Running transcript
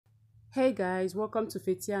Hey guys, welcome to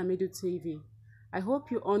Ameh TV. I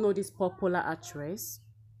hope you all know this popular actress.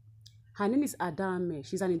 Her name is Ameh.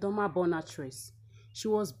 She's an Idoma-born actress. She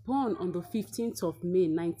was born on the 15th of May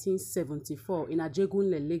 1974 in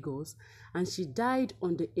Ajegunle, Lagos, and she died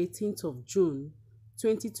on the 18th of June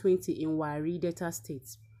 2020 in Warri, Delta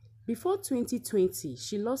State. Before 2020,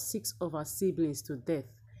 she lost 6 of her siblings to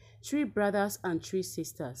death, 3 brothers and 3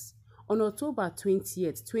 sisters. On October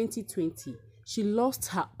 20th, 2020, she lost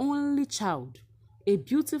her only child, a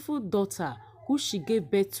beautiful daughter who she gave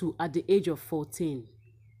birth to at the age of 14.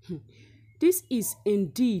 This is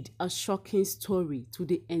indeed a shocking story to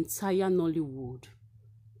the entire Nollywood.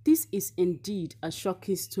 This is indeed a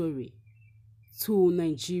shocking story to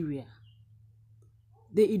Nigeria.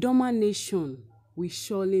 The Idoma nation will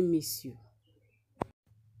surely miss you.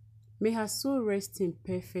 May her soul rest in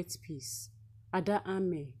perfect peace. Ada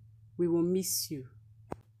Ameh, we will miss you.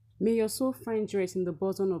 May your soul find rest in the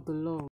bosom of the Lord.